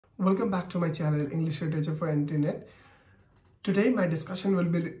Welcome back to my channel English Literature for Internet. Today my discussion will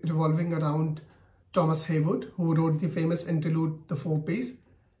be revolving around Thomas Heywood, who wrote the famous interlude The Four Ps,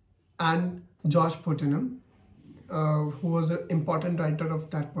 and George Puttenham, who was an important writer of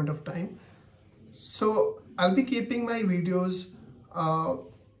that point of time. So I'll be keeping my videos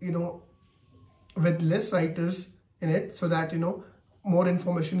with less writers in it, so that more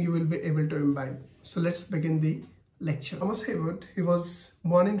information you will be able to imbibe. So let's begin the lecture. Thomas Heywood, he was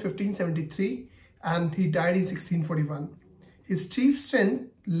born in 1573 and he died in 1641. His chief strength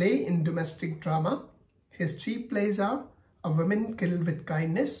lay in domestic drama. His chief plays are A Woman Killed with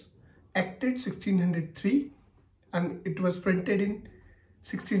Kindness, acted 1603, and it was printed in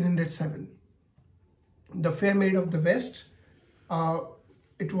 1607. The Fair Maid of the West,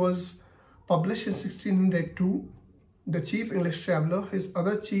 it was published in 1602. The Chief English Traveller, his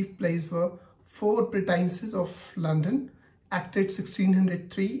other chief plays were Four Pretences of London, acted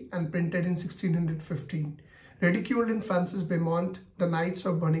 1603 and printed in 1615. Ridiculed in Francis Beaumont, The Knights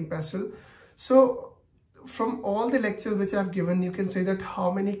of Burning Castle. So from all the lectures which I've given, you can say that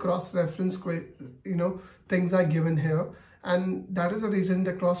how many cross-reference things are given here, and that is the reason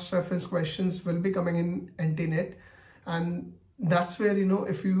the cross-reference questions will be coming in NTA, and that's where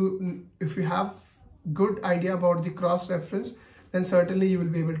if you have good idea about the cross-reference, then certainly you will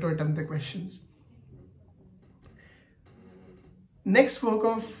be able to attempt the questions. Next work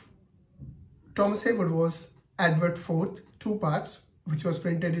of Thomas Heywood was Edward IV, 2 parts, which was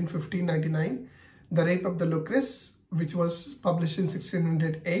printed in 1599. The Rape of the Lucrece, which was published in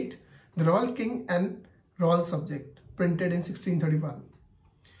 1608. The Royal King and Royal Subject, printed in 1631.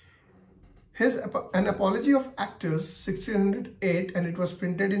 An Apology of Actors, 1608, and it was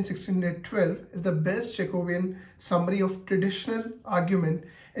printed in 1612, is the best Jacobean summary of traditional argument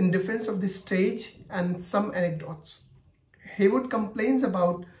in defense of the stage and some anecdotes. Heywood complains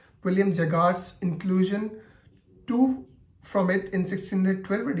about William Jaggard's inclusion from it in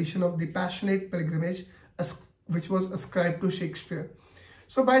 1612 edition of The Passionate Pilgrimage, which was ascribed to Shakespeare.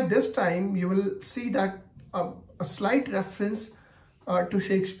 So by this time, you will see that a slight reference to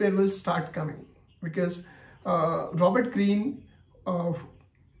Shakespeare will start coming, because Robert Greene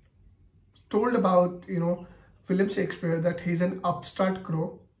told about William Shakespeare that he's an upstart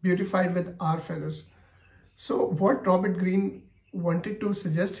crow beautified with our feathers. So what Robert Greene wanted to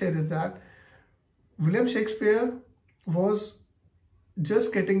suggest here is that William Shakespeare was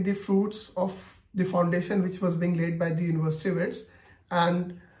just getting the fruits of the foundation which was being laid by the university wits,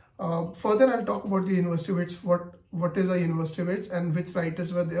 and further I'll talk about the university wits, what is a university wits and which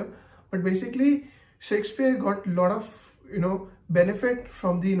writers were there. But basically Shakespeare got a lot of benefit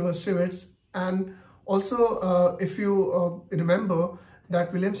from the university wits. And also if you remember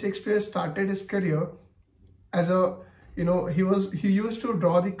that William Shakespeare started his career as a he used to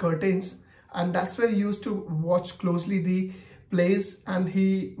draw the curtains, and that's where he used to watch closely the plays, and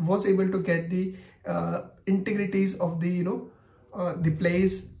he was able to get the integrities of the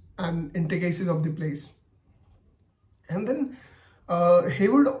plays and intricacies of the plays. And then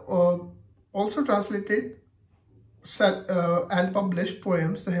Heywood also translated and published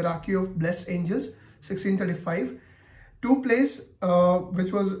poems, The Hierarchy of Blessed Angels, 1635, 2 plays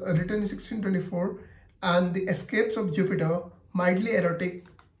which was written in 1624, and The Escapes of Jupiter, mildly erotic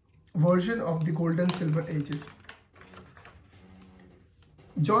version of the Golden Silver Ages.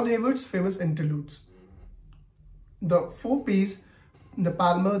 John Heywood's famous interludes. The 4 Ps, the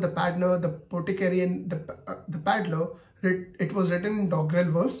Palmer, the Padner, the Porticary, and the Paddler, it was written in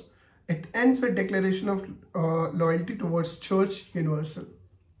doggerel verse. It ends with declaration of loyalty towards Church Universal.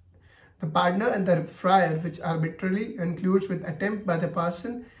 The Padner and the Friar, which arbitrarily concludes with attempt by the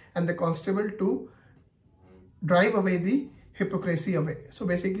parson and the constable to drive away the hypocrisy away. So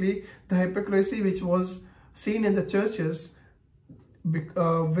basically the hypocrisy which was seen in the churches, with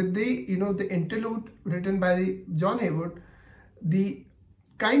the the interlude written by John Heywood, the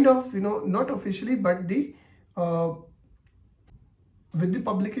kind of not officially, but the with the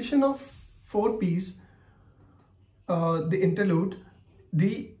publication of 4 Ps, the interlude,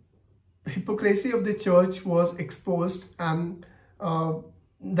 the hypocrisy of the church was exposed, and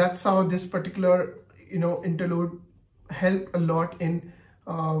that's how this particular interlude helped a lot in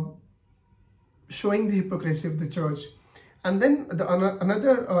showing the hypocrisy of the church. And then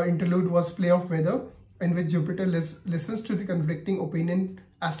another interlude was Play of Weather, in which Jupiter listens to the conflicting opinion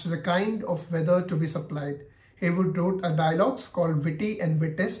as to the kind of weather to be supplied. Heywood wrote a dialogues called Witty and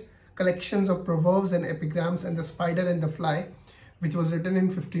Wittess, collections of proverbs and epigrams, and The Spider and the Fly, which was written in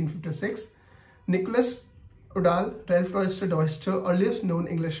 1556. Nicholas Udal, Ralph Royster Doyster, earliest known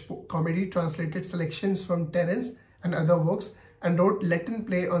English comedy, translated selections from Terence and other works, and wrote Latin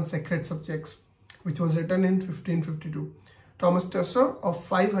play on sacred subjects, which was written in 1552. Thomas Tusser of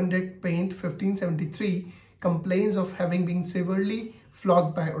 500 Paint 1573 complains of having been severely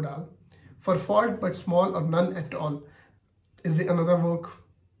flogged by Udal. For fault but small or none at all is another work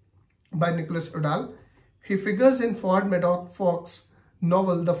by Nicholas Udal. He figures in Ford Madoc Fox's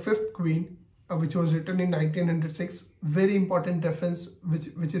novel The Fifth Queen, which was written in 1906. Very important reference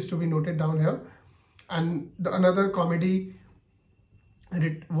which is to be noted down here. And another comedy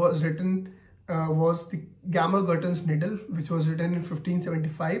was written was the Gamma Gurton's Needle, which was written in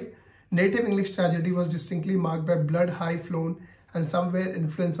 1575. Native English tragedy was distinctly marked by blood high flown and somewhere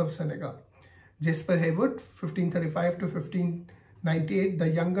influence of Seneca. Jasper Heywood, 1535 to 1598, the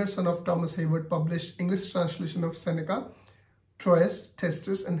younger son of Thomas Heywood, published English translation of Seneca, Troilus,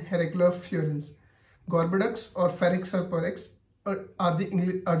 Testus, and Heracles of Furens. Gorboducs or Ferrex or Porrex are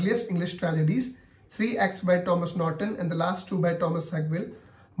the earliest English tragedies, 3 acts by Thomas Norton and the last 2 by Thomas Sackville,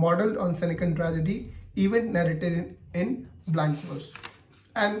 modeled on Senecan tragedy, event narrated in blank verse.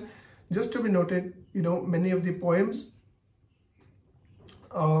 And just to be noted, many of the poems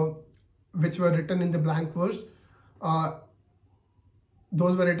which were written in the blank verse,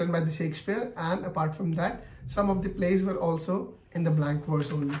 those were written by the Shakespeare, and apart from that, some of the plays were also in the blank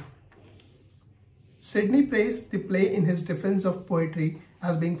verse only. Sidney praised the play in his defense of poetry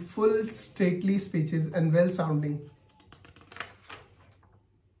as being full, stately speeches and well-sounding.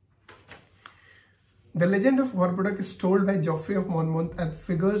 The legend of Gorboduc is told by Geoffrey of Monmouth and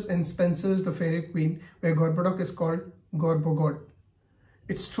figures in Spenser's The Faerie Queene, where Gorboduc is called Gorbogod.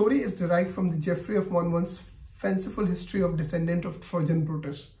 Its story is derived from the Geoffrey of Monmouth's fanciful history of descendant of Trojan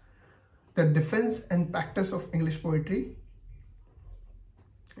Brutus. The defense and practice of English poetry.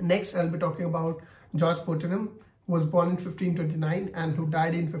 Next, I'll be talking about George Puttenham, who was born in 1529 and who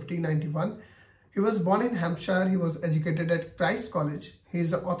died in 1591. He was born in Hampshire. He was educated at Christ College. He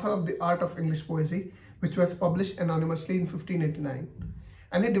is the author of The Art of English Poesy, which was published anonymously in 1589.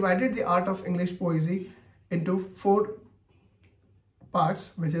 And he divided the art of English poesy into 4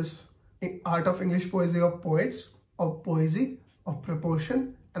 parts, which is art of English poesy of poets, of poesy, of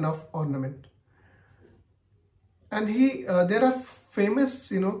proportion, and of ornament. And there are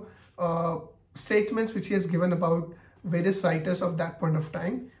famous, statements which he has given about various writers of that point of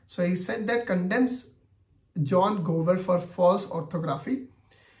time. So he said that condemns John Gower for false orthography.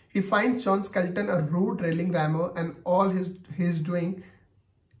 He finds John Skelton a rude railing rammer and all his doing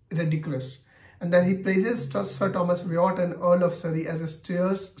ridiculous. And then he praises Sir Thomas Wyatt and Earl of Surrey as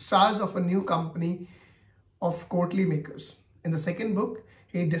stars of a new company of courtly makers. In the second book,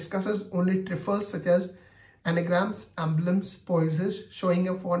 he discusses only trifles such as anagrams, emblems, poeses, showing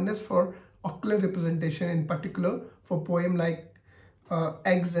a fondness for ocular representation, in particular for poem like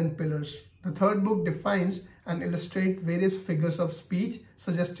Eggs and Pillars. The third book defines and illustrates various figures of speech,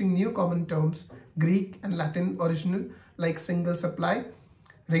 suggesting new common terms, Greek and Latin original, like single supply,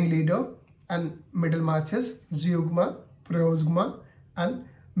 ringleader, and Middlemarches, zeugma, prosgma, and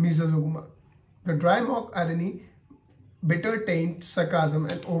mesozeugma. The dry mock irony, bitter taint, sarcasm,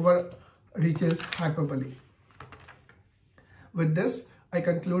 and overreaches hyperbole. With this, I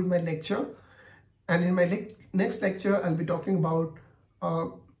conclude my lecture, and in my next lecture, I'll be talking about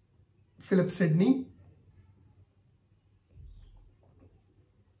Philip Sidney,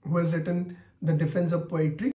 who has written The Defense of Poetry.